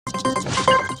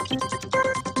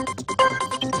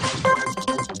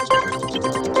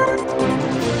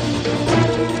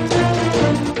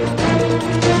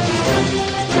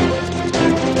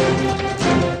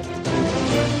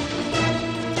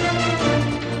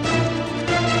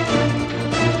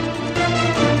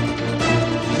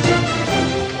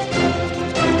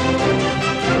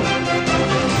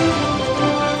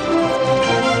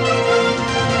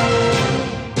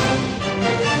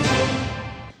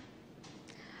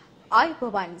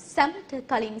ආයුබෝවන් සැමට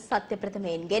කලින් සත්‍ය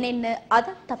ප්‍රථමයෙන් ගෙනෙන්න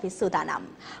අදත් අපි සූදානම්.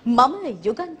 මම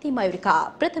යුගන්ති මයුරිකා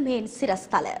ප්‍රථමයෙන්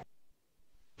සිරස්තල.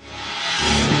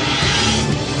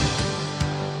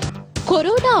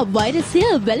 කොරෝනා වෛරසය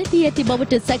වැළඳී ඇති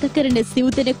බවට සැක කරන සිව්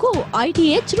දෙනෙකු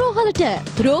ITH රෝහලට.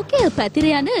 රෝගය පැතිර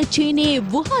යන චීනයේ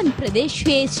වුහාන්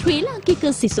ප්‍රදේශයේ ශ්‍රී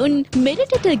ලාංකික සිසුන්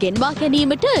මෙරටට ගෙන්වා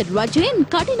ගැනීමට රජයෙන්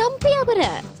කඩිනම් පියවර.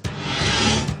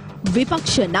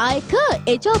 විපක්ෂ නායක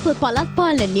එජාප පළාත්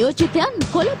පාලන නියෝජිතයන්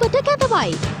කොළඹට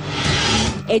කැඳවයි.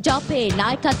 එජාපේ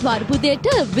නායකත්ව අර්බුදයට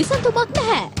විසඳුමක්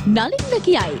නැහැ. නලින්න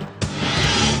කියයි.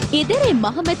 ඉදිරි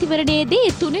මහමැතිවරණයේදී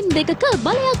 3/2ක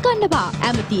බලයක් ගන්නවා.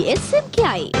 ඇමති SM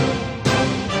කියයි.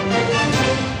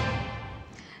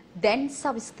 දැන්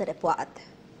සවිස්තර පුවත්.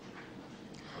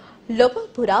 ලොව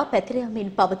පුරා පැතිර යමින්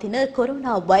පවතින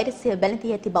කොරෝනා වෛරසය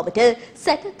වැළඳී ඇති බවට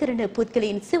සැක කරන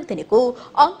පුද්ගලයන් සිව් දෙනෙකු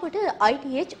අම්පොට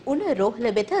ITH උණ රෝහල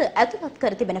වෙත ඇතුළත්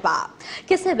කර තිබෙනවා.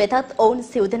 කෙසේ වෙතත් ඔවුන්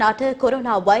සිව් දෙනාට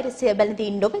කොරෝනා වෛරසය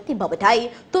වැළඳී නොමැති බවටයි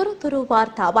තොරතුරු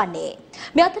වාර්තා වන්නේ.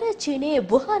 මේ අතර චීනයේ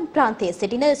වුහාන් ප්‍රාන්තයේ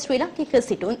සිටින ශ්‍රී ලාංකික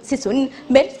සිසුන්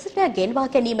මෙරටට ගෙන්වා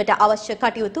ගැනීමට අවශ්‍ය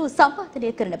කටයුතු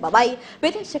සම්පාදනය කරන බවයි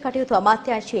විදේශ කටයුතු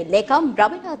අමාත්‍යාංශයේ ලේකම්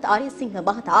රවිනාත් ආරියසිංහ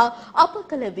මහතා අප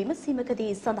කළ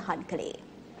විමසීමකදී සඳහන් කළේ.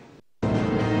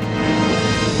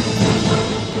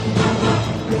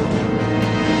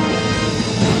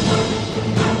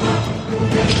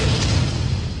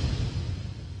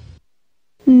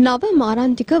 නව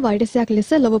මාරාන්තික වෛරසයක්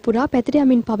ලෙස ලොව පුරා පැතිර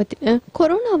යමින් පවතින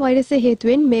කොරෝනා වෛරසය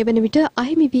හේතුවෙන් මේ වන විට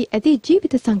අහිමි වී ඇති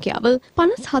ජීවිත සංඛ්‍යාව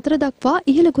 54 දක්වා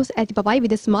ඉහළ ගොස් ඇති බවයි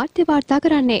විදේශ මාධ්‍ය වාර්තා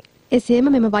කරන්නේ. එසේම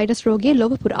මෙම වෛරස් රෝගය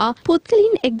ලොව පුරා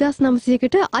පුද්ගලයන්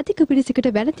 1900කට අධික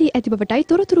පිරිසකට වැළඳී ඇති බවටයි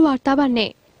තොරතුරු වාර්තා වන්නේ.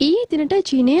 ඊයේ දිනට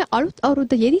චීනයේ අලුත්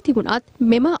අවුරුද්ද යෙදී තිබුණත්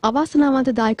මෙම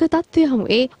අවාසනාවන්තදායක තත්ත්වය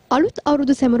හමුවේ අලුත්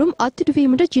අවුරුදු සැමරුම්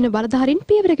අත්හිටුවීමට චීන බලධාරීන්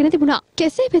පියවරගෙන තිබුණා.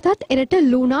 කෙසේ වෙතත් එරට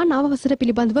ලූනා නව වසර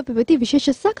පිළිබඳව පැවති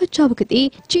විශේෂ සාකච්ඡාවකදී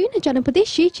චීන ජනපති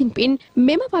ෂී ජින්පින්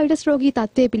මෙම වෛරස් රෝගී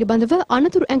තත්ත්වය පිළිබඳව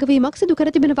අනතුරු ඇඟවීමක් සිදු කර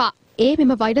තිබෙනවා. ඒ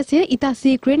මෙම වෛරසය ඉතා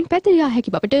සීක්‍රෙන් පැතිර යා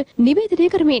හැකි බවට නිවේදනය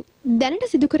කරමින් දැනට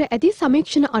සිදු කර ඇති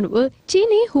සමීක්ෂණ අනුව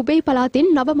චීනයේ හුබෙයි පළාතෙන්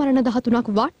නව මරණ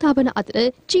 13ක් වාර්තා වන අතර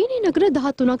චීනී නගර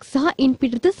 13ක් සහ ඉන්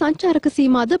පිටත සංචාරක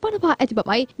සීමාද පනවා ඇති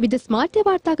බවයි විදේශ මාධ්‍ය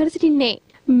වාර්තා කර සිටින්නේ.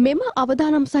 මෙම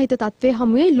අවදානම් සහිත තත්ත්වය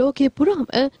හමුවේ ලෝකයේ පුරාම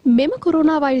මෙම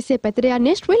කොරෝනා වෛරසය පැතිර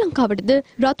යන්නේ ශ්‍රී ලංකාවටද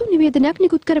රතු නිවේදනයක්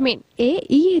නිකුත් කරමින් ඒ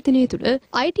ඊයේ දිනේ තුල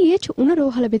ITH උණ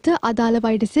රෝහල වෙත අදාළ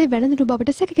වෛරසය වැළඳුණු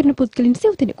බවට සැකකරන පුද්ගලයන්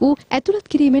සිව් දෙනෙකු ඇතුළත්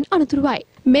කිරීමෙන් අනතුරුවයි.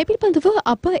 මේ පිළිබඳව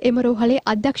අප එම රෝහලේ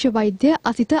අධ්‍යක්ෂ වෛද්‍ය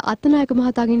අසිත අත්තනායක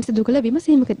මහතාගෙන් සිදු කළ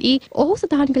විමසීමකදී ඔහු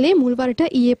සඳහන් කළේ මුල්වරට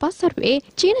ඊයේ පස්වරුවේ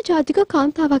චීන ජාතික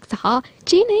කාන්තාවක් සහ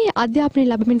චීනයේ අධ්‍යාපනය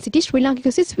ලැබමින් සිටි ශ්‍රී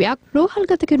ලාංකික සිසුවෙක්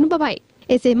රෝහල්ගත කරනු බවයි.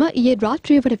 එසේම ඊයේ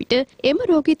රාත්‍රිය වන විට එම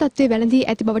රෝගී තත්ත්වය වැළඳී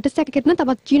ඇති බවට සැකකරන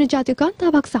තවත් චීන ජාතික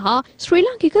කාන්තාවක් සහ ශ්‍රී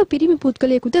ලාංකික පිරිමි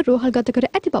පුද්ගලයෙකුද රෝහල්ගත කර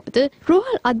ඇති බවද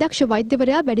රෝහල් අධ්‍යක්ෂ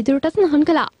වෛද්‍යවරයා වැඩිදුරටත් සඳහන්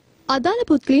කළා. අදාළ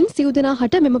පුද්ගලයන් සිව් දෙනා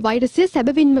හට මෙම වෛරසය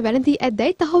සැබවින්ම වැළඳී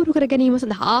ඇද්දැයි තහවුරු කර ගැනීම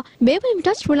සඳහා මේ වන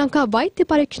විට ශ්‍රී ලංකා වෛද්‍ය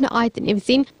පරීක්ෂණ ආයතනය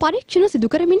විසින් පරීක්ෂණ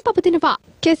සිදු කරමින් පවතිනවා.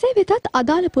 කෙසේ වෙතත්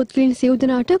අදාළ පුද්ගලයන් සිව්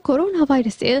දෙනාට කොරෝනා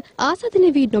වෛරසය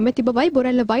ආසාදනය වී නොමැති බවයි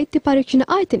බොරැල්ල වෛද්‍ය පරීක්ෂණ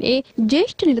ආයතනයේ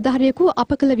ජ්‍යෙෂ්ඨ නිලධාරියෙකු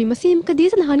අප කළ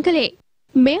විමසීමකදී සඳහන් කළේ.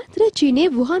 මේ අතර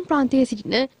චීනයේ වුහාන් ප්‍රාන්තයේ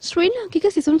සිටින ශ්‍රී ලාංකික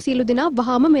සිසුන් සියලු දෙනා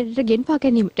වහාම මෙරට ගෙන්වා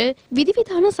ගැනීමට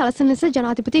විධිවිධාන සලසන ලෙස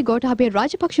ජනාධිපති ගෝඨාභය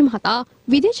රාජපක්ෂ මහතා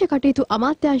විදේශ කටයුතු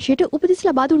අමාත්‍යාංශයට උපදෙස්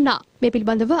ලබා දුන්නා. මේ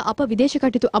පිළිබඳව අප විදේශ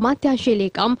කටයුතු අමාත්‍යාංශයේ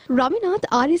ලේකම් රවිනාත්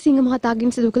ආරියසිංහ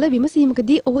මහතාගෙන් සිදු කළ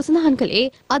විමසීමකදී ඔහු සඳහන් කළේ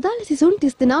අදාළ සිසුන්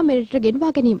 30 දෙනා මෙරට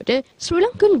ගෙන්වා ගැනීමට ශ්‍රී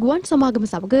ලංකන් ගුවන්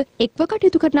සමාගම සමග එක්ව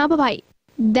කටයුතු කරන බවයි.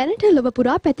 දැනට ලොව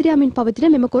පුරා පැතිර යමින්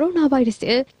පවතින මෙම කොරෝනා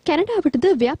වෛරසය කැනඩාවටද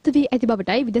ව්‍යාප්ත වී ඇති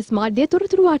බවටයි විදේශ මාධ්‍ය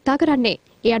තොරතුරු වාර්තා කරන්නේ.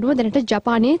 ඒ අනුව දැනට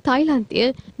ජපානය, තායිලන්තය,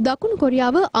 දකුණු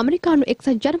කොරියාව, ඇමරිකානු එක්සත්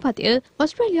ජනපදය,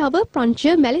 ඕස්ට්‍රේලියාව,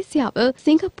 ප්‍රංශය, මැලේසියාව,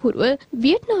 සිංගප්පූරුව,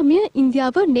 වියට්නාමය,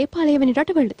 ඉන්දියාව, නේපාලය වැනි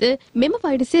රටවලද මෙම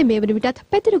වෛරසය මේ වන විටත්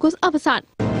පැතිර ගොස්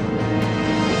අවසන්.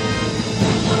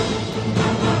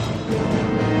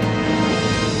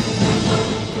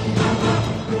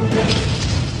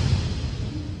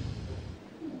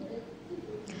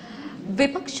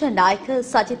 විපක්ෂ නායක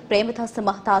සජිත් ප්‍රේමදාස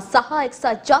මහතා සහ එක්සත්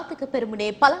ජාතික පෙරමුණේ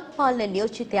පළාත් පාලන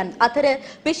නියෝජිතයන් අතර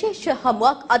විශේෂ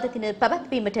හමුවක් අද දින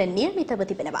පැවැත්වීමට නියමිතව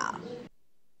තිබෙනවා.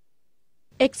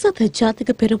 එක්සත්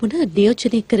ජාතික පෙරමුණ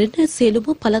නියෝජනය කරන සියලුම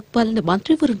පළාත් පාලන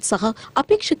මන්ත්‍රීවරුන් සහ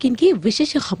අපේක්ෂකින්ගේ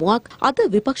විශේෂ හමුවක් අද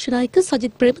විපක්ෂ නායක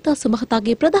සජිත් ප්‍රේමදාස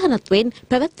මහතාගේ ප්‍රධානත්වයෙන්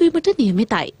පැවැත්වීමට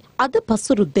නියමිතයි. අද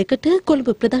පසුරු දෙකට කොළඹ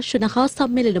ප්‍රදර්ශන හා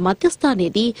සම්මේලන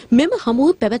මධ්‍යස්ථානයේදී මෙම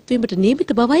හමුව පැවැත්වීමට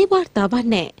නියමිත බවයි වාර්තා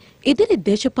වන්නේ. ඉදිරි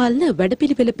දේශපාලන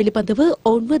වැඩපිළිවෙල පිළිබඳව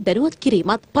ඔවුන්ව දැනුවත්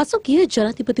කිරීමත් පසුගිය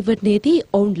ජනාධිපතිවරණයේදී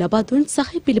ඔවුන් ලබා දුන්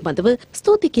සහාය පිළිබඳව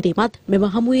ස්තුති කිරීමත් මෙම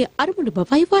හමුවේ අරමුණු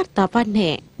බවයි වාර්තා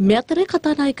වන්නේ. මේ අතර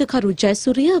කතානායක කරු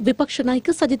ජයසූරිය, විපක්ෂ නායක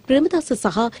සජිත් ප්‍රේමදාස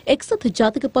සහ එක්සත්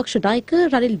ජාතික පක්ෂ නායක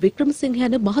රනිල් වික්‍රමසිංහ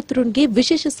යන මහතුරුන්ගේ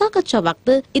විශේෂ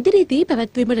සාකච්ඡාවක්ද ඉදිරියේදී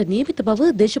පැවැත්වීමට නියමිත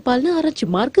බව දේශපාලන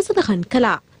ආරංචි මාර්ග සඳහන්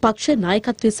කළා. පක්ෂ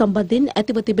නායකත්වයේ සම්බන්ධයෙන්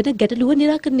ඇතිව තිබෙන ගැටලුව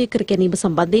නිරාකරණය කර ගැනීම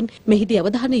සම්බන්ධයෙන් මෙහිදී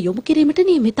අවධානය යොමු කිරීමට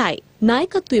නියමිතයි.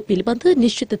 නායකත්වයේ පිළිබඳ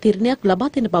නිශ්චිත තීරණයක් ලබා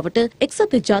දෙන බවට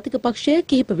එක්සත් ජාතික පක්ෂය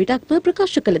කිහිප විටක්ම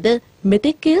ප්‍රකාශ කළද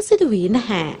මෙතෙක් එය සිදු වී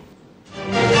නැහැ.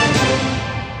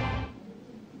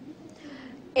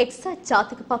 එක්සත්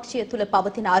ජාතික පක්ෂය තුළ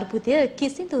පවතින අර්බුදය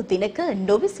කිසිදු දිනක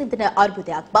නොවිසඳන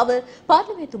අර්බුදයක් බව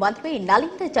පාර්ලිමේන්තු මන්ත්‍රී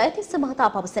නලින්ද ජයතිස්ස මහතා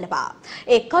පවසනවා.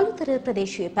 ඒ කළුතර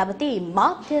ප්‍රදේශයේ පැවති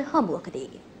මාධ්‍ය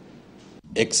හමුවකදී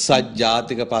එක්සත්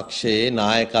ජාතික පක්ෂයේ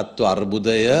නායකත්ව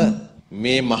අර්බුදය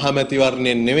මේ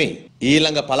මහමැතිවරණයෙන් නෙවෙයි,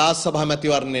 ඊළඟ පළාත් සභා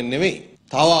මැතිවරණයෙන් නෙවෙයි,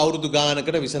 තව අවුරුදු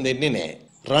ගානකට විසඳෙන්නේ නැහැ.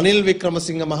 රනිල්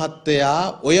වික්‍රමසිංහ මහත්තයා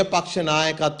ඔය පක්ෂ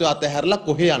නායකත්වය අතහැරලා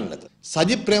කොහේ යන්නද?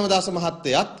 සජිත් ප්‍රේමදාස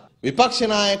මහත්තයාත් විපක්ෂ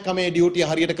නායකකමේ ඩියුටිය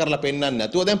හරියට කරලා පෙන්නන්නේ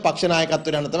නැතුව දැන් පක්ෂ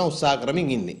නායකත්වයට යන්න තමයි උත්සාහ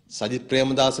කරමින් ඉන්නේ. සජිත්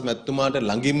ප්‍රේමදාස මැතිතුමාට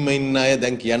ළඟින්ම ඉන්න අය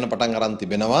දැන් කියන්න පටන් අරන්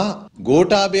තිබෙනවා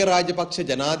ගෝඨාභය රාජපක්ෂ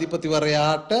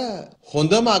ජනාධිපතිවරයාට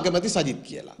හොඳම අගමැති සජිත්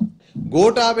කියලා.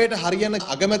 ගෝඨාභයට හරියන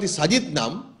අගමැති සජිත්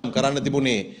නම් කරන්න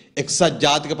තිබුණේ එක්සත්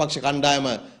ජාතික පක්ෂ කණ්ඩායම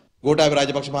ගෝඨාභය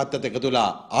රාජපක්ෂ මහත්තයත් එකතු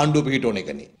වෙලා ආණ්ඩුව පිහිටවන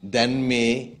එකනේ. දැන්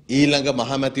මේ ඊළඟ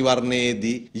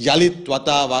මහමැතිවරණයේදී යලිත්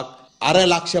වතාවක් අර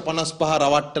ලක්ෂ 55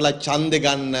 රවට්ටලා ඡන්දෙ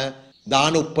ගන්න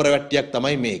දාන උප්පරවැට්ටියක්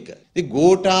තමයි මේක. ඉතින්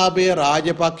ගෝඨාභය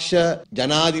රාජපක්ෂ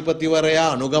ජනාධිපතිවරයා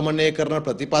අනුගමනය කරන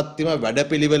ප්‍රතිපත්තිම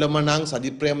වැඩපිළිවෙලම නම්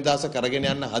සජිත් ප්‍රේමදාස කරගෙන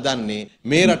යන්න හදන්නේ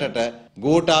මේ රටට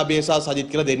ගෝඨාභය සහ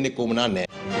සජිත් කියලා දෙන්නෙක් වුණා නැහැ.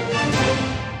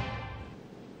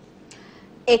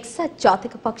 එක්සත්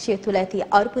ජාතික පක්ෂය තුළ ඇති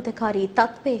අර්බුදකාරී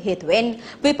තත්ත්වයේ හේතුවෙන්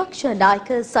විපක්ෂ නායක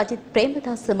සජිත්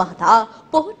ප්‍රේමදාස මහතා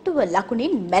පොහොට්ටුව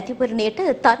ලකුණින් මැතිවරණයට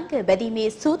තරඟ වැදීමේ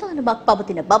සූදානමක්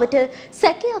පවතින බවට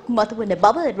සැකයක් මතුවන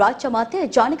බව රාජ්‍ය අමාත්‍ය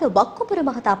ජානික වක්කුපුර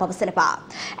මහතා පවසනවා.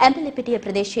 ඇඹිලිපිටිය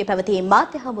ප්‍රදේශයේ පැවති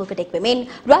මාධ්‍ය හමුවකට එක්වෙමින්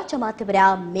රාජ්‍ය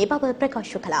අමාත්‍යවරයා මේ බව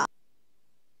ප්‍රකාශ කළා.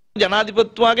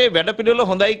 ජනාධිපතිතුමාගේ වැඩපිළිවෙල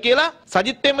හොඳයි කියලා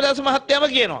සජිත් ප්‍රේමදාස මහත්තයාම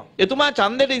කියනවා. එතුමා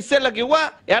ඡන්දෙට ඉස්සෙල්ලා කිව්වා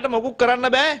එයාට මොකුත් කරන්න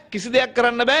බෑ, කිසි දෙයක්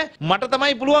කරන්න බෑ, මට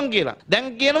තමයි පුළුවන් කියලා. දැන්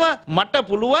කියනවා මට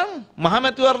පුළුවන්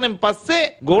මහමැතිවරණයෙන් පස්සේ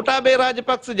ගෝඨාභය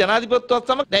රාජපක්ෂ ජනාධිපතිතුමත්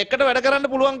සමග දැන් එකට වැඩ කරන්න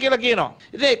පුළුවන් කියලා කියනවා.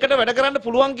 ඉතින් එකට වැඩ කරන්න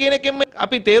පුළුවන් කියන එකෙන්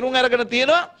අපි තේරුම් අරගෙන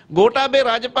තියෙනවා ගෝඨාභය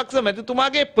රාජපක්ෂ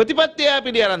මැතිතුමාගේ ප්‍රතිපත්තිය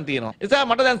පිළි අරන් තියෙනවා. ඒ නිසා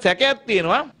මට දැන් සැකයක්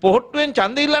තියෙනවා පොහොට්ටුවෙන්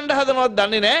ඡන්ද ඉල්ලන්න හදනවද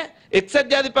දන්නේ නැහැ. එක්සත්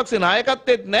ජාතික පක්ෂේ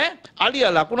නායකත්වෙත් නැහැ, අලිය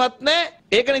ලකුණත් නැහැ.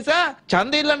 ඒක නිසා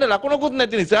ඡන්ද ඉල්ලන්න ලකුණකුත්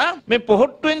නැති නිසා මේ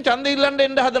පොහොට්ටුවෙන් ඡන්ද ඉල්ලන්න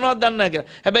එන්න හදනවද දන්නේ නැහැ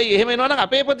කියලා. හැබැයි එහෙම වෙනවනම්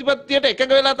අපේ ප්‍රතිපත්තියට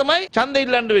එකඟ වෙලා තමයි ඡන්ද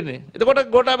ඉල්ලන්න වෙන්නේ. එතකොට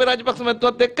ගෝඨාභය රාජපක්ෂ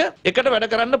මැතිතුමත් එක්ක එකට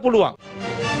වැඩ කරන්න පුළුවන්.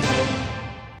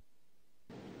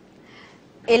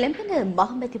 එළඹෙන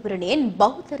මහමැතිවරණයෙන්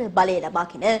බහුතර බලය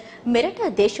ලබාගෙන මෙරට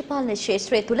දේශපාලන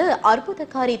ක්ෂේත්‍රය තුළ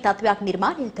අර්බුදකාරී තත්ත්වයක්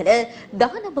නිර්මාණය කළ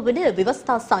 19 වන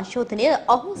ව්‍යවස්ථා සංශෝධනය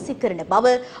අහෝසි කරන බව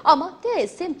අමාත්‍ය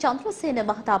එස්.එම්. චන්ද්‍රසේන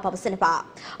මහතා පවසනවා.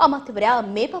 අමාත්‍යවරයා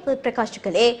මේ බව ප්‍රකාශ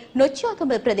කළේ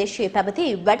නොච්චියාගම ප්‍රදේශයේ පැවති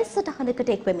වැඩසටහනකට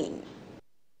එක්වෙමින්.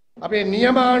 අපේ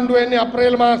නියම ආණ්ඩුව එන්නේ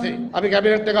අප්‍රේල් මාසේ. අපි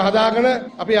කැබිනට් එක හදාගෙන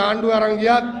අපි ආණ්ඩුව අරන්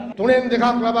ගියත් 3න්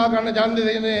 2ක් ලබා ගන්න ඡන්දෙ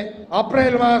දෙන්නේ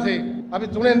අප්‍රේල් මාසේ. අපි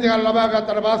 3න් 2ක් ලබා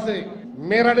ගත්තට පස්සේ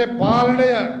මේ රටේ පාලනය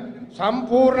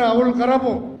සම්පූර්ණ අවුල්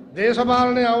කරපු,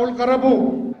 දේශපාලනය අවුල් කරපු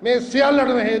මේ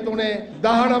සියල්ලටම හේතුනේ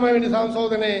 19 වෙනි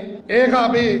සංශෝධනයේ. ඒක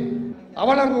අපි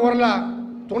අවලංගු කරලා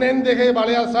 3න් 2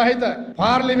 බලය සහිත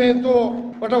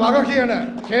පාර්ලිමේන්තුවට වග කියන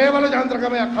කේවල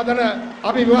යන්ත්‍රකමක් හදන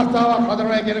අපි ව්‍යවස්ථාවක්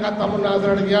හදනවා කියන එකත්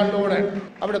අමුන්නාසරට කියන්න ඕනේ.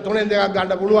 අපිට 3න් 2ක්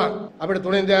ගන්න පුළුවන්. අපිට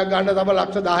 3න් 2ක් ගන්න තව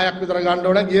ලක්ෂ 10ක් විතර ගන්න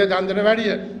ඕනේ ගිය ඡන්දෙට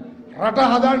වැඩිය. රට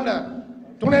හදන්න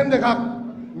 3න් 2ක්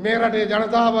මේ රටේ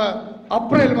ජනතාව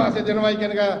අප්‍රේල් මාසයේ දෙනවයි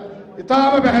කියන එක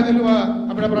ඉතාම පැහැදිලිව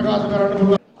අපිට ප්‍රකාශ කරන්න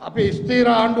පුළුවන්. අපි ස්ථිර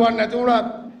ආණ්ඩුවක් නැති වුණත්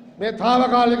මේ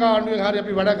తాවකාලික ආණ්ඩුවෙන් හරි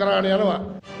අපි වැඩ කරගෙන යනවා.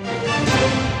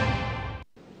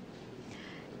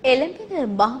 එළඹෙන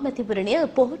මහමැතිවරණය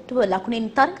පොහොට්ටුව ලකුණින්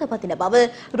තරඟපතින බව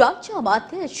රාජ්‍ය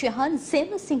අමාත්‍ය ශ්‍රියහන්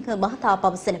සේමසිංහ මහතා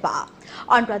පවසනවා.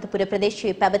 අනුරාධපුර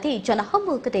ප්‍රදේශයේ පැවති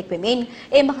ජනහමුවකට එක්වෙමින්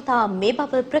ඒ මහතා මේ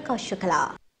බව ප්‍රකාශ කළා.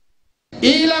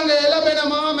 ඊළඟ එළඹෙන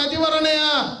මහමැතිවරණය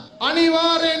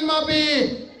අනිවාර්යෙන්ම අපි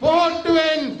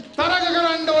පොහොට්ටුවෙන් තරඟ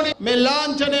කරන්න ඕනේ. මේ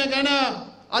ලාංඡනය ගැන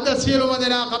අද සියලුම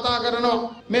දෙනා කතා කරනවා.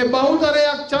 මේ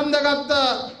බහුතරයක් ඡන්දගත්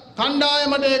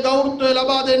කණ්ඩායමට ගෞරවය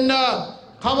ලබා දෙන්න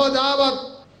කවදාවත්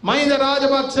මහින්ද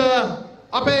රාජපක්ෂ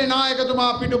අපේ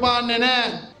නායකතුමා පිටුපාන්නේ නැහැ.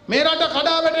 මේ රට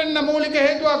කඩා වැටෙන්න මූලික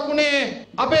හේතුවක් වුණේ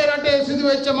අපේ රටේ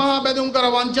සිදුවෙච්ච මහා බැදුම්කර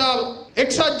වංචාව.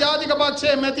 එක්සත් ජාතික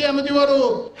පක්ෂයේ මැති ඇමතිවරු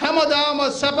හැමදාම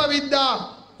සැපවිද්දා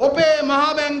ඔපේ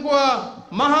මහා බැංකුව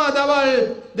මහා දවල්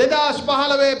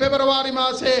 2015 පෙබරවාරි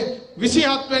මාසේ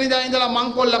 27 වෙනිදා ඉඳලා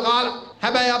මංකොල්ල කාලා.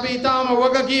 හැබැයි අපි ඊටාම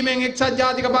වගකීමෙන් එක්සත්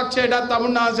ජාතික පක්ෂයටත්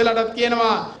අමුන්නාන්සලටත්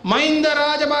කියනවා මහින්ද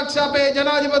රාජපක්ෂ අපේ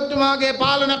ජනාධිපතිතුමාගේ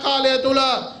පාලන කාලය තුල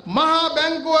මහා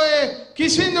බැංකුවේ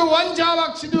කිසිදු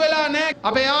වංචාවක් සිදු වෙලා නැහැ.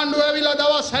 අපේ ආණ්ඩුව ඇවිල්ලා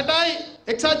දවස් 60යි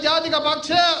එක්සත් ජාතික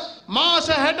පක්ෂය මාස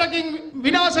 60කින්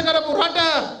විනාශ කරපු රට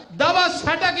දවස්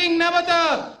 60කින් නැවත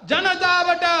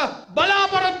ජනතාවට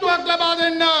බලාපොරොත්තුවක් ලබා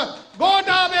දෙන්න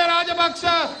ගෝඨාභය රාජපක්ෂ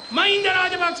මහින්ද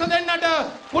රාජපක්ෂ දෙන්නට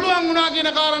පුළුවන් වුණා කියන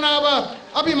කාරණාව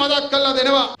අපි මතක් කරලා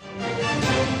දෙනවා.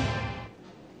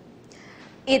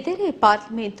 ඉදිරි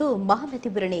පාර්ලිමේන්තු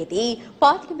මහමැතිවරණයේදී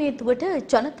පාර්ලිමේන්තුවට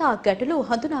ජනතා ගැටලු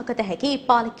හඳුනාගත හැකි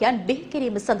පාලකයන් බිහි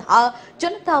කිරීම සඳහා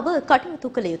ජනතාව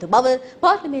කටයුතු කළ යුතු බව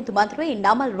පාර්ලිමේන්තු මන්ත්‍රී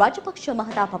නමල් රාජපක්ෂ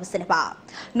මහතා පවසනවා.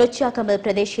 නොච්චියාගම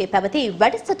ප්‍රදේශයේ පැවති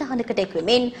වැඩසටහනකට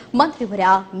එක්වමින්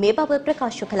මන්ත්‍රීවරයා මේ බව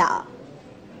ප්‍රකාශ කළා.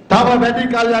 තව වැඩි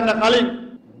කල් යන කලින්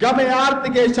ගමේ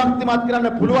ආර්ථිකය ශක්තිමත් කරන්න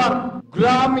පුළුවන්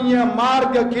ග්‍රාමීය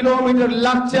මාර්ග කිලෝමීටර්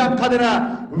ලක්ෂයක් හදන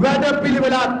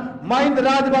වැඩපිළිවෙලක් මහින්ද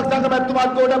රාජපක්ෂ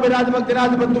අගමැතිතුමාත් ගෝඨාභය රාජපක්ෂ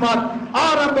ජනාධිපතිතුමාත්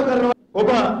ආරම්භ කරනවා. ඔබ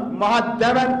මහත්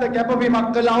දැවැන්ත කැපවීමක්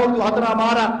කළ අවුරුදු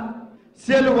 4මාරක්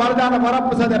සියලු වරදාන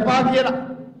වරප්‍රසාද එපා කියලා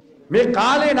මේ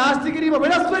කාලේ නාස්ති කිරීම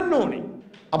වෙනස් වෙන්න ඕනේ.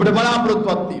 අපිට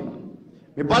බලාපොරොත්තුවක් තියෙනවා.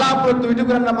 මේ බලාපොරොත්තු ඉටු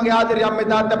කරන්න මගේ ආදරය අම්මේ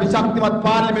තාත්තා අපි ශක්තිමත්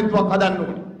පාර්ලිමේන්තුවක් හදන්න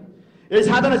ඕනේ. ඒ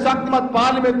සාධන ශක්තිමත්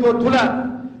පාර්ලිමේන්තුව තුල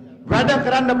වැඩ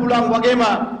කරන්න පුළුවන් වගේම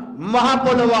මහ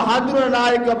පොළව හඳුනන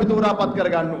නායකයෝ අපි තෝරාපත්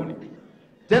කරගන්න ඕනේ.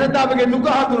 ජනතාවගේ දුක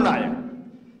හඳුනන අය,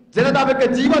 ජනතාවගේ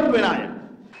ජීවත් වෙන අය.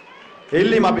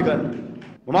 එල්ලීම අපි කරනවා.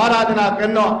 මම ආරාධනා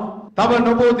කරනවා තව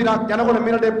නොබෝ දිනක් යනකොට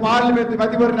මෙරටේ පාර්ලිමේන්තු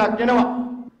මැතිවරණයක් එනවා.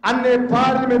 අන්නේ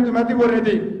පාර්ලිමේන්තු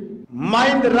මැතිවරණයේදී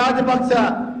මහින්ද රාජපක්ෂ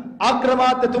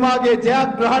අග්‍රාමාත්‍යතුමාගේ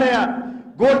ජයග්‍රහණය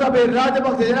ගෝඨාභය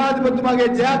රාජපක්ෂ ජනාධිපතිතුමාගේ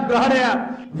ජයග්‍රහණය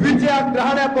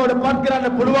විජයග්‍රහණයක් බවට පත්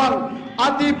කරන්න පුළුවන්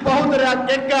අති බහුතරයක්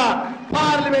එක්ක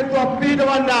පාර්ලිමේන්තුව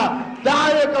පිටවන්න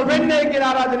දායක වෙන්නේ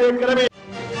කියලා ආරාධනය කරමි.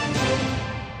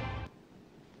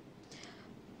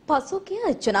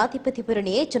 පසුගිය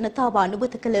ජනාධිපතිවරණයේ ජනතාව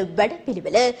අනුමත කළ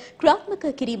වැඩපිළිවෙල ක්‍රියාත්මක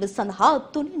කිරීම සඳහා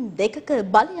 3/2ක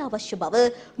බලය අවශ්‍ය බව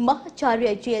මහාචාර්ය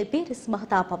ජී.එල්. පීරිස්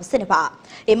මහතා පවසනවා.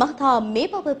 ඒ මහතා මේ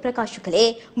බව ප්‍රකාශ කළේ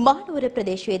මහනුවර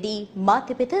ප්‍රදේශයේදී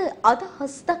මාධ්‍ය වෙත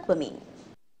අදහස් දක්වමින්.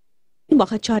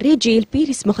 මහාචාර්ය ජී.එල්.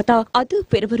 පීරිස් මහතා අද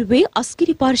පෙරවරුවේ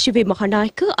අස්ගිරි පාර්ශවයේ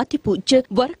මහානායක අතිපූජ්‍ය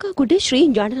වරකාගොඩ ශ්‍රී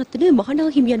ඥානරත්න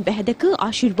මහානාහිමියන් බැහැදක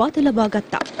ආශිර්වාද ලබා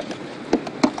ගත්තා.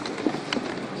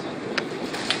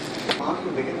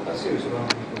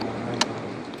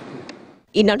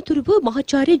 ඉනතුරුව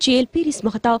මහාචාර්ය ජී.එල්. පීරිස්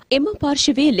මහතා එම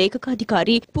පාර්ශවයේ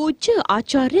ලේකකාධිකාරී පූජ්‍ය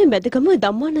ආචාර්ය මැදගම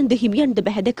ධම්මානන්ද හිමියන්ද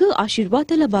බැහැදක ආශිර්වාද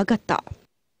ලබා ගත්තා.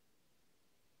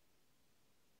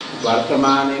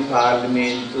 වර්තමානයේ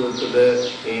පාර්ලිමේන්තුව තුළ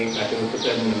ඒ කටයුතු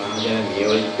කරන මහජන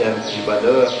නියෝජිතයන්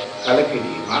පිළිබඳව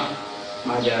කලකිරීමක්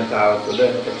මහජනතාව තුළ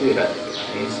ඇති වෙලා තිබෙනවා.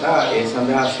 ඒ නිසා ඒ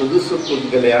සඳහා සුදුසු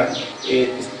පුද්ගලයන් ඒ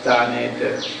ස්ථානයට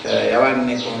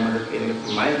යවන්නේ කොහොමද කියන එක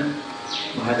තමයි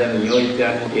මහජන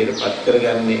නියෝජිතයන් ඉදිරිපත්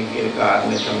කරගන්නේ කියන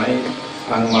කාරණේ තමයි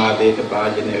සංවාදයට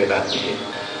භාජනය වෙලා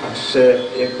තිබෙන්නේ.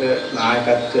 පක්ෂයක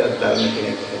නායකත්වයක් දරන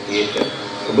කෙනෙක් හැටියට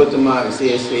ඔබතුමා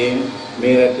විශේෂයෙන්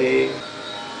මේ රටේ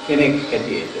කෙනෙක්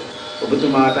හැටියට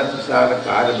ඔබතුමාටත් විශාල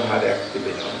කාර්යභාරයක්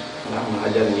තිබෙනවා.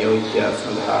 මහජන නියෝජිතයන්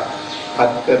සඳහා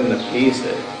පත් කරන පිරිස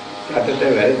රටට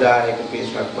වැරදායක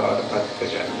පිරිසක් බවට පත්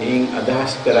කරගන්න. මේන්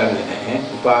අදහස් කරන්නේ නැහැ.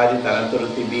 උපාධි තරතුරු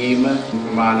තිබීම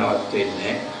ප්‍රමාණවත් වෙන්නේ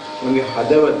නැහැ. උන්ගේ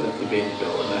හදවත තිබෙන්න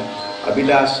ඕන.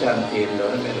 අභිලාෂයන් තියෙන්න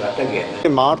ඕන මේ රට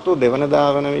ගැන. මාර්තු 2 වෙනිදා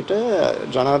වන විට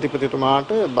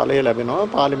ජනාධිපතිතුමාට බලය ලැබෙනවා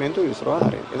පාර්ලිමේන්තුව විසිරවා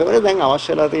හරින. ඒකවල දැන්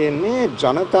අවශ්‍යලා තියෙන්නේ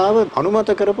ජනතාව අනුමත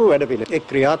කරපු වැඩපිළිවෙල. ඒ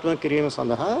ක්‍රියාත්මක කිරීම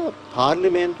සඳහා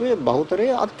පාර්ලිමේන්තුවේ බහුතරය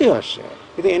අත්‍යවශ්‍යයි.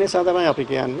 ඉතින් ඒ නිසා තමයි අපි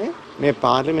කියන්නේ මේ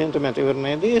පාර්ලිමේන්තු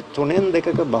මැතිවරණයේදී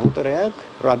 3/2ක බහුතරයක්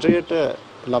රජයට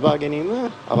ලබා ගැනීම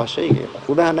අවශ්‍යයි කියලා.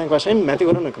 උදාහරණයක් වශයෙන්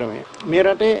මැතිවරණ ක්‍රමය. මේ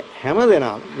රටේ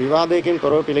හැමදෙනාම විවාදයකින්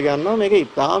තොරව පිළිගන්නවා මේක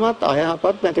ඉතාමත්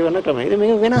අයහපත් මැතිවරණ ක්‍රමය. ඉතින්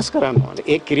මේක වෙනස් කරන්න ඕනේ.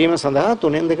 ඒ කිරීම සඳහා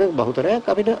 3/2ක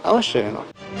බහුතරයක් අපිට අවශ්‍ය වෙනවා.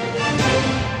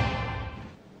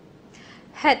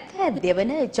 72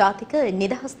 වන ජාතික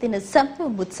නිදහස් දින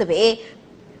සම්ප්‍රම උත්සවයේ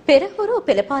පෙරහුරු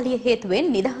පෙළපාලිය හේතුවෙන්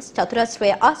නිදහස්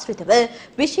චතුරස්‍රය ආශ්‍රිතව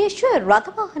විශේෂ රථ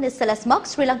වාහන සැලැස්මක්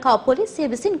ශ්‍රී ලංකා පොලිසිය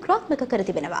විසින් ක්‍රියාත්මක කර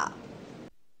තිබෙනවා.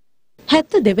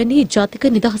 72 ජාතික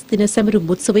නිදහස් දින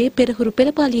සැමරුම් උත්සවයේ පෙරහුරු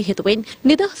පෙළපාලිය හේතුවෙන්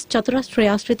නිදහස් චතුරාස්ත්‍රය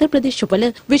ආශ්‍රිත ප්‍රදේශවල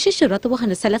විශේෂ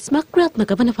රථවාහන සැලැස්මක්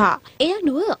ක්‍රියාත්මක වනවා. ඒ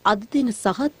අනුව අද දින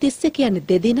සහ 31 යන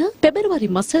දෙදින පෙබරවාරි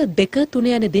මාස 2,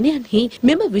 3 යන දිනයන්හි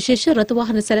මෙම විශේෂ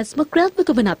රථවාහන සැලැස්ම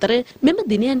ක්‍රියාත්මක වන අතර මෙම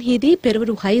දිනයන්හිදී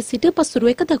පෙරවරු 6 සිට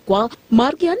පස්වරු 1 දක්වා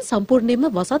මාර්ගයන් සම්පූර්ණයෙන්ම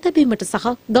වසා තැබීමට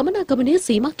සහ ගමනාගමනය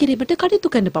සීමා කිරීමට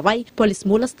කටයුතු කරන බවයි පොලිස්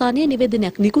මූලස්ථානයේ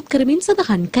නිවේදනයක් නිකුත් කරමින්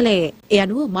සඳහන් කළේ. ඒ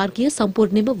අනුව මාර්ගය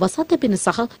සම්පූර්ණයෙන්ම වසා තැබෙන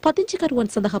සහ පදිංචිකරුවන්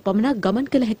සඳහා පමණක් ගමන්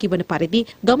කළ හැකි වන පරිදි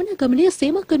ගමනාගමනය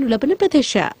සීමා කරනු ලබන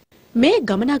ප්‍රදේශ. මේ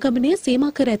ගමනාගමනය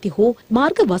සීමා කර ඇති හෝ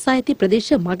මාර්ග වසා ඇති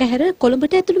ප්‍රදේශ මගහැර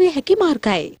කොළඹට ඇතුළු විය හැකි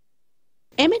මාර්ගයි.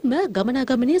 එමෙන්ම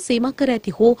ගමනාගමනය සීමා කර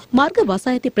ඇති හෝ මාර්ග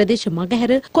වසා ඇති ප්‍රදේශ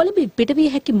මගහැර කොළඹින් පිටවිය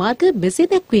හැකි මාර්ග මෙසේ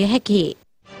දැක්විය හැකියි.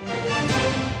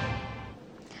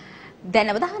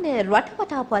 දැන් අවධානය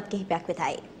රටවටා පුවත් කිහිපයක්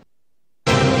වෙතයි.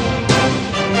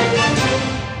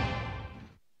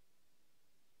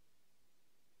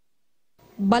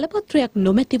 බලපත්‍රයක්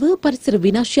නොමැතිව පරිසර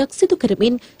විනාශයක් සිදු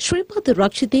කරමින් ශ්‍රීපාද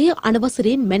රක්ෂිතයේ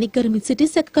අනවසරයෙන් මැණික් කරමින් සිටි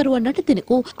සැකකරුවන් 8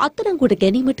 දෙනෙකු අත්අඩංගුවට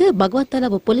ගැනීමට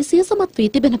බගවන්තලාව පොලිසිය සමත්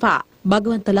වී තිබෙනවා.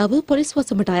 බගවන්තලාව පොලිස්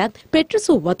වසමට අයත්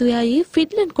පෙට්‍රසෝ වතුයායේ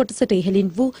ෆිඩ්ලන්ඩ් කොටසට ඉහළින්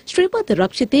වූ ශ්‍රීපාද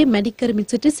රක්ෂිතයේ මැණික් කරමින්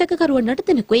සිටි සැකකරුවන් 8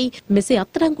 දෙනෙකුයි මෙසේ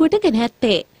අත්අඩංගුවට ගෙන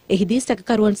ඇත්තේ. එහිදී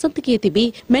සැකකරුවන් සන්තකයේ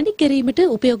තිබී මැණික් ගැනීමට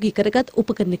උපයෝගී කරගත්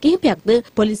උපකරණ කිහිපයක්ද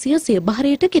පොලිසිය සිය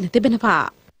බහරයට ගෙන තිබෙනවා.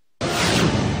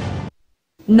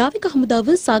 නාවික හමුදාව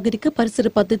සාගරික පරිසර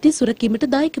පද්ධති සුරකීමට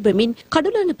දායක වෙමින්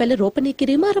කඩුලාන පැල රෝපණය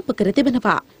කිරීම ආරම්භ කර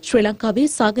තිබෙනවා. ශ්‍රී ලංකාවේ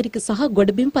සාගරික සහ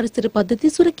ගොඩබිම් පරිසර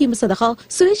පද්ධති සුරකීම සඳහා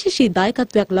සුවිශේෂී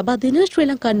දායකත්වයක් ලබා දෙන ශ්‍රී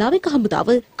ලංකා නාවික හමුදාව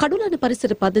කඩුලාන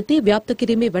පරිසර පද්ධතිය ව්‍යාප්ත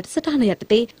කිරීමේ වැඩසටහන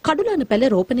යටතේ කඩුලාන පැල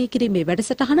රෝපණය කිරීමේ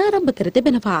වැඩසටහන ආරම්භ කර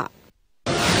තිබෙනවා.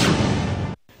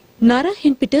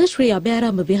 නාරාහෙන්පිට ශ්‍රී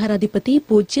අභයාරාම විහාරාධිපති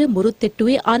පූජ්‍ය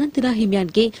මුරුත්තෙට්ටුවේ ආනන්දලා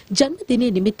හිමියන්ගේ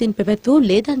ජන්මදිනය නිමිත්තෙන් පැවැත් වූ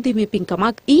ලේදන් දීමේ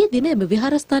පින්කමක් ඊයේ දින එම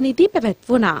විහාරස්ථානයේදී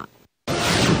පැවැත්වුණා.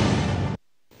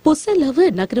 පුස්සලව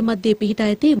නගර මැදේ පිහිටා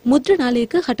ඇති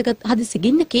මුද්‍රණාලයක හටගත් හදිසි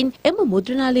ගින්නකින් එම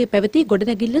මුද්‍රණාලයේ පැවති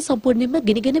ගොඩනැගිල්ල සම්පූර්ණයෙන්ම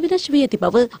ගිනිගෙන විනාශ වී ඇති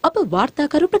බව අප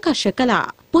වාර්තාකරු ප්‍රකාශ කළා.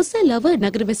 පුස්සලව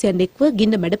නගරවැසියන් එක්ව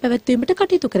ගින්න මැඩ පැවැත්වීමට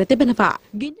කටයුතු කර තිබෙනවා.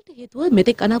 ගින්නට හේතුව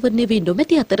මෙතෙක් අනාවරණය වී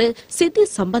නොමැති අතර සිද්ධිය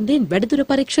සම්බන්ධයෙන් වැඩිදුර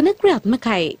පරීක්ෂණ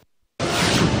ක්‍රියාත්මකයි.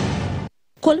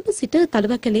 කොළඹ සිට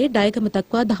තලවකැලේ ඩයගම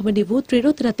දක්වා දහවන වූ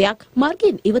ත්‍රිරෝද රථයක්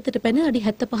මාර්ගයෙන් ඉවතට පැන අඩි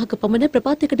 75ක පමණ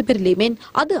ප්‍රපාතයකට පෙරලීමෙන්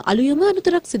අද අලුයම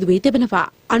අනතුරක් සිදු වී තිබෙනවා.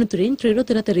 අනතුරින් ත්‍රිරෝද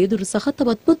රථ රියදුරු සහ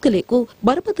තවත් පුද්ගලයෙකු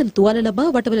බරපතල තුවාල ලබා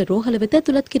වටවල රෝහල වෙත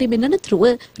ඇතුළත් කිරීමෙන් අනතුරුව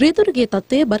රියදුරුගේ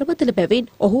තත්ත්වය බරපතල බැවින්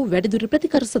ඔහු වැඩිදුර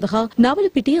ප්‍රතිකර සඳහා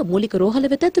නාවලපිටිය මූලික රෝහල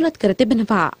වෙත ඇතුළත් කර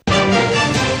තිබෙනවා.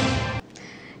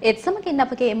 ඒත් සමගින්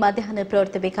අපගේ මධ්‍යහන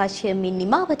ප්‍රවෘත්ති විකාශය මින්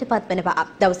නිමාවට පත්වනවා.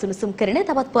 දවස් උණුසුම් කරන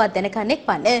තවත් පුවත් දැනගන්න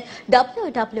එක්වන්න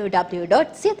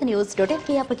www.siyathanews.lk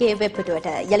අපගේ වෙබ් පිටුවට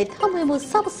යලිත් හමු වෙමු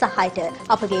සවස් 6ට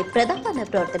අපගේ ප්‍රධාන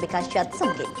ප්‍රවෘත්ති විකාශයත්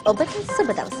සමගින්. ඔබට සුබ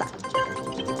දවසක්.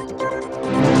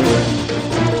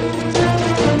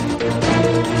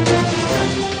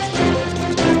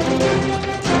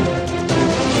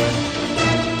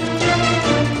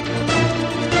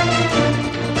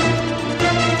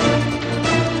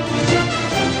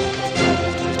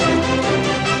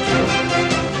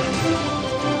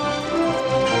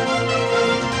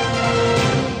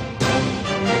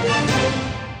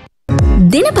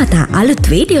 දිනපතා අලුත්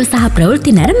වීඩියෝ සහ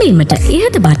ප්‍රවෘත්ති නැරඹීමට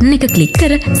ඉහත බටන් එක ක්ලික්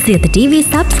කර සියත TV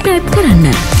සබ්ස්ක්‍රයිබ් කරන්න.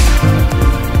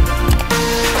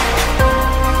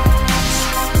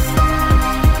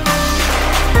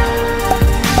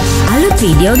 අලුත්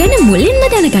වීඩියෝ ගැන මුලින්ම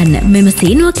දැනගන්න මෙම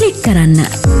සීනුව ක්ලික් කරන්න.